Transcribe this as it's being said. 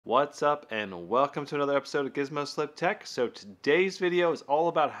What's up and welcome to another episode of Gizmo Slip Tech. So today's video is all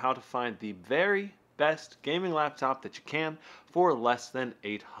about how to find the very best gaming laptop that you can for less than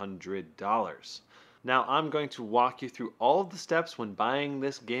 $800. Now I'm going to walk you through all of the steps when buying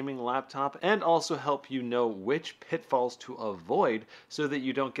this gaming laptop and also help you know which pitfalls to avoid so that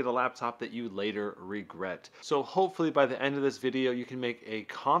you don't get a laptop that you later regret. So hopefully by the end of this video you can make a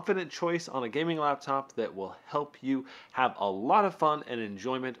confident choice on a gaming laptop that will help you have a lot of fun and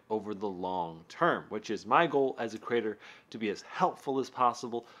enjoyment over the long term, which is my goal as a creator, to be as helpful as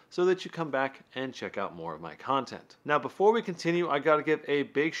possible so that you come back and check out more of my content. Now before we continue, I gotta give a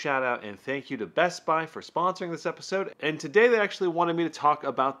big shout out and thank you to Best Buy for sponsoring this episode, and today they actually wanted me to talk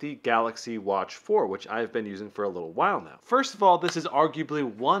about the Galaxy Watch 4, which I've been using for a little while now. First of all, this is arguably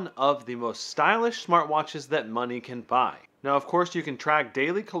one of the most stylish smartwatches that money can buy. Now, of course, you can track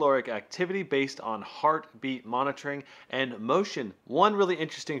daily caloric activity based on heartbeat monitoring and motion. One really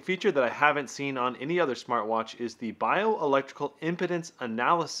interesting feature that I haven't seen on any other smartwatch is the bioelectrical impedance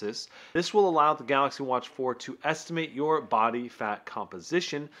analysis. This will allow the Galaxy Watch 4 to estimate your body fat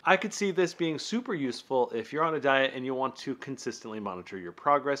composition. I could see this being super useful if you're on a diet and you want to consistently monitor your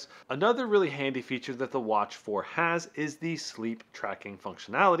progress. Another really handy feature that the Watch 4 has is the sleep tracking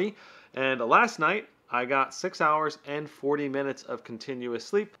functionality. And last night, I got 6 hours and 40 minutes of continuous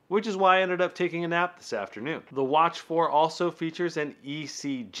sleep, which is why I ended up taking a nap this afternoon. The Watch 4 also features an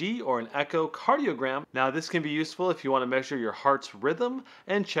ECG or an echocardiogram. Now this can be useful if you want to measure your heart's rhythm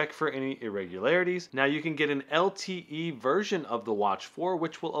and check for any irregularities. Now you can get an LTE version of the Watch 4,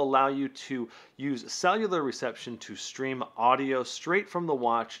 which will allow you to use cellular reception to stream audio straight from the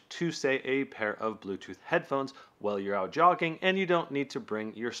watch to, say, a pair of Bluetooth headphones while you're out jogging, and you don't need to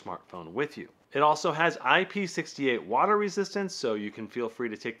bring your smartphone with you. It also has IP68 water resistance, so you can feel free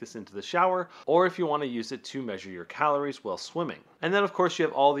to take this into the shower, or if you want to use it to measure your calories while swimming. And then of course you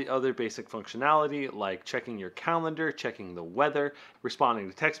have all the other basic functionality like checking your calendar, checking the weather, responding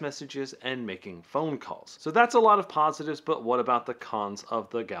to text messages, and making phone calls. So that's a lot of positives, but what about the cons of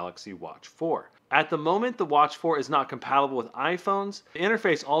the Galaxy Watch 4? At the moment, the Watch 4 is not compatible with iPhones. The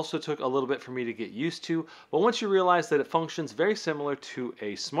interface also took a little bit for me to get used to, but once you realize that it functions very similar to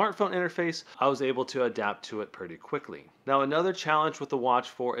a smartphone interface, I was able to adapt to it pretty quickly. Now, another challenge with the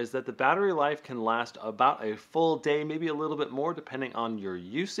Watch 4 is that the battery life can last about a full day, maybe a little bit more depending on your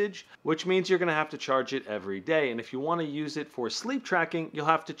usage, which means you're going to have to charge it every day. And if you want to use it for sleep tracking, you'll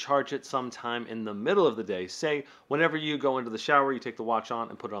have to charge it sometime in the middle of the day. Say, whenever you go into the shower, you take the watch on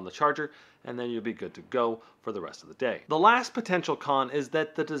and put it on the charger, and then you'll be good to go for the rest of the day. The last potential con is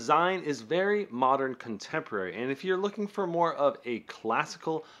that the design is very modern contemporary, and if you're looking for more of a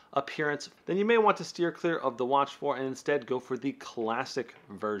classical appearance, then you may want to steer clear of the Watch 4 and instead go for the classic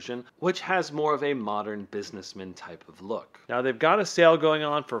version, which has more of a modern businessman type of look. Now they've got a sale going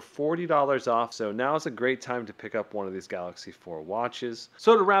on for $40 off, so now is a great time to pick up one of these Galaxy 4 watches.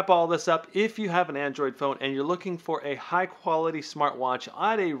 So to wrap all this up, if you have an Android phone and you're looking for a high quality smartwatch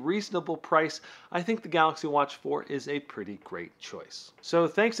at a reasonable price, I think the Galaxy Watch 4 is a pretty great choice. So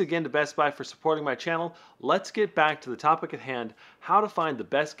thanks again to Best Buy for supporting my channel. Let's get back to the topic at hand, how to find the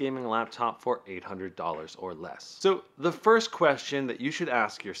best gaming laptop for $800 or less. So the first question that you should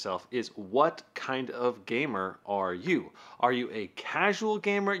ask yourself is, what kind of gamer are you? Are you a casual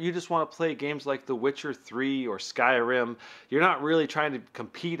gamer? You just want to play games like The Witcher 3 or Skyrim. You're not really trying to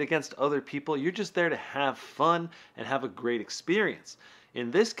compete against other people. You're just there to have fun and have a great experience. In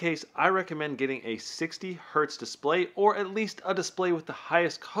this case, I recommend getting a 60 Hz display, or at least a display with the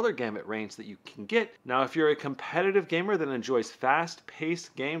highest color gamut range that you can get. Now, if you're a competitive gamer that enjoys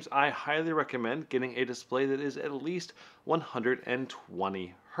fast-paced games, I highly recommend getting a display that is at least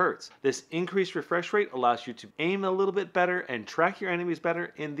 120 Hz. This increased refresh rate allows you to aim a little bit better and track your enemies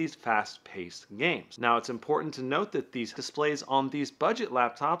better in these fast-paced games. Now, it's important to note that these displays on these budget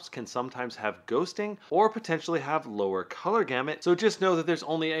laptops can sometimes have ghosting or potentially have lower color gamut, so just know that there's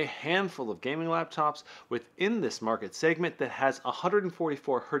only a handful of gaming laptops within this market segment that has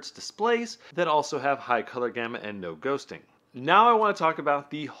 144 Hz displays that also have high color gamut and no ghosting. Now I want to talk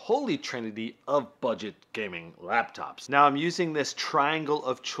about the holy trinity of budget gaming laptops. Now I'm using this triangle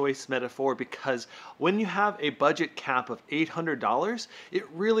of choice metaphor because when you have a budget cap of $800, it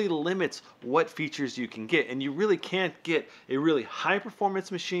really limits what features you can get, and you really can't get a really high performance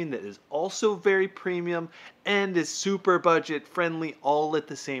machine that is also very premium and is super budget friendly all at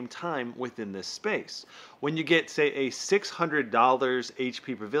the same time within this space. when you get, say, a $600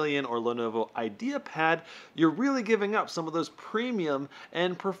 HP Pavilion or Lenovo IdeaPad, you're really giving up some of those premium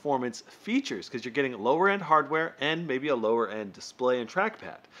and performance features because you're getting lower end hardware and maybe a lower end display and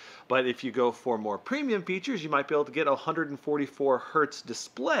trackpad. But if you go for more premium features, you might be able to get a 144 Hertz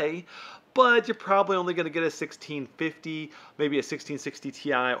display, but you're probably only going to get a 1650, maybe a 1660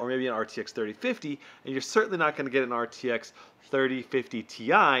 Ti, or maybe an RTX 3050, and you're certainly not going to get an RTX 3050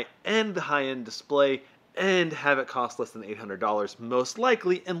 Ti and the high-end display and have it cost less than $800, most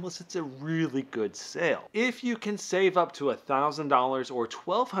likely, unless it's a really good sale. If you can save up to $1,000 or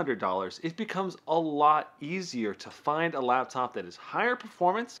 $1,200, it becomes a lot easier to find a laptop that is higher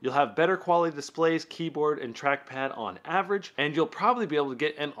performance. You'll have better quality displays, keyboard, and trackpad on average, and you'll probably be able to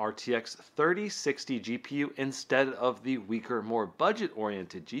get an RTX 3060 GPU instead of the weaker, more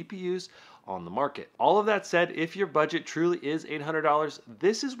budget-oriented GPUs on the market. All of that said, if your budget truly is $800,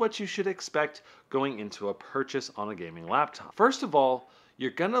 this is what you should expect going into a purchase on a gaming laptop. First of all, you're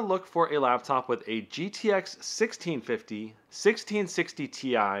gonna look for a laptop with a GTX 1650, 1660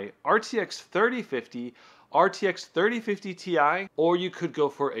 Ti, RTX 3050, RTX 3050 Ti, or you could go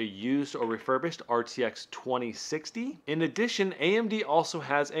for a used or refurbished RTX 2060. In addition, AMD also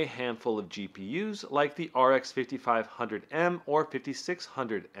has a handful of GPUs like the RX 5500M or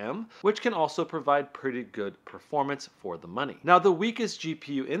 5600M, which can also provide pretty good performance for the money. Now, the weakest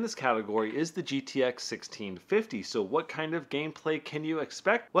GPU in this category is the GTX 1650, so what kind of gameplay can you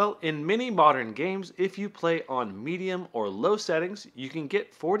expect? Well, in many modern games, if you play on medium or low settings, you can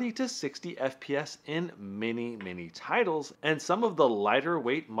get 40 to 60 FPS in many titles, and some of the lighter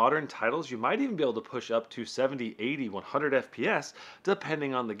weight modern titles you might even be able to push up to 70, 80, 100 FPS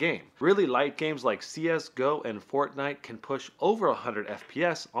depending on the game. Really light games like CSGO and Fortnite can push over 100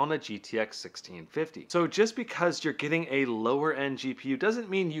 FPS on a GTX 1650. So just because you're getting a lower end GPU doesn't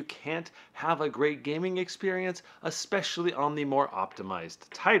mean you can't have a great gaming experience, especially on the more optimized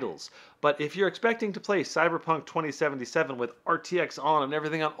titles. But if you're expecting to play Cyberpunk 2077 with RTX on and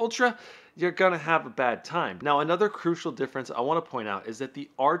everything on Ultra, you're gonna have a bad time. Now, another crucial difference I want to point out is that the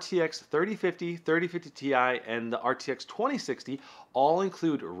RTX 3050, 3050 Ti, and the RTX 2060 all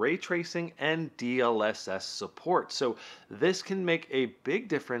include ray tracing and DLSS support. So this can make a big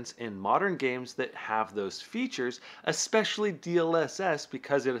difference in modern games that have those features, especially DLSS,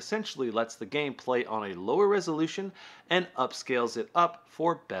 because it essentially lets the game play on a lower resolution and upscales it up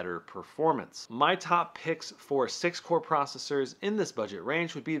for better performance. My top picks for 6-core processors in this budget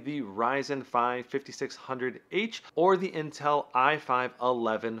range would be the Ryzen 5 5600H or the Intel i5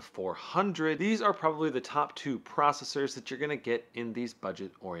 11400. These are probably the top 2 processors that you're going to get in these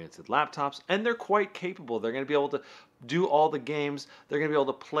budget-oriented laptops, and they're quite capable. They're going to be able to do all the games, they're going to be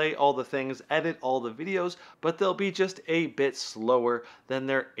able to play all the things, edit all the videos, but they'll be just a bit slower than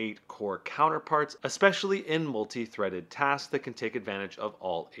their 8-core counterparts, especially in multi-threaded tasks that can take advantage of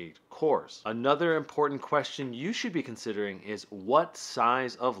all 8 cores. Another important question you should be considering is, what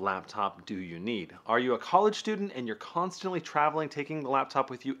size of laptop do you need? Are you a college student and you're constantly traveling, taking the laptop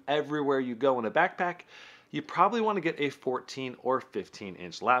with you everywhere you go in a backpack? You probably want to get a 14 or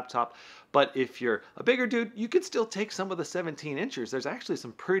 15-inch laptop. But if you're a bigger dude, you could still take some of the 17 inchers. There's actually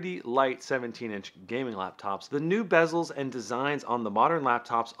some pretty light 17-inch gaming laptops. The new bezels and designs on the modern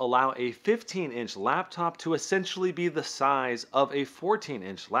laptops allow a 15-inch laptop to essentially be the size of a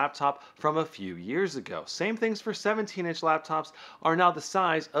 14-inch laptop from a few years ago. Same things for 17-inch laptops are now the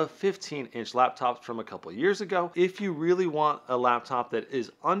size of 15-inch laptops from a couple years ago. If you really want a laptop that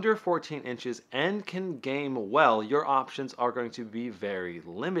is under 14 inches and can game well, your options are going to be very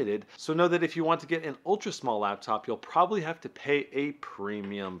limited. So know that if you want to get an ultra small laptop, you'll probably have to pay a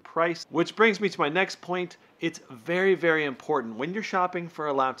premium price. Which brings me to my next point. It's very important when you're shopping for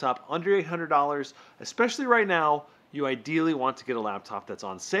a laptop under $800, especially right now, you ideally want to get a laptop that's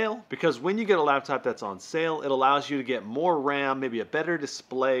on sale, because when you get a laptop that's on sale, it allows you to get more RAM, maybe a better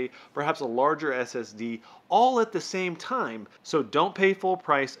display, perhaps a larger SSD, all at the same time. So don't pay full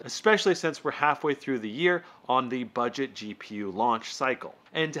price, especially since we're halfway through the year on the budget GPU launch cycle.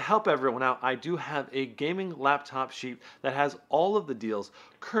 And to help everyone out, I do have a gaming laptop sheet that has all of the deals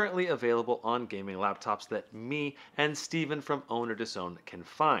currently available on gaming laptops that me and Steven from Owner Disown can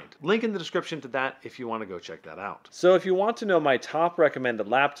find. Link in the description to that if you want to go check that out. So if you want to know my top recommended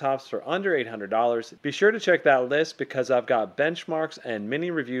laptops for under $800, be sure to check that list because I've got benchmarks and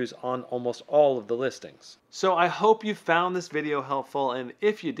mini reviews on almost all of the listings. So I hope you found this video helpful, and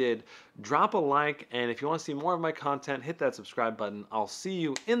if you did, drop a like, and if you want to see more of my content, hit that subscribe button. I'll see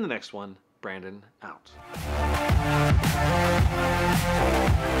you in the next one. Brandon out.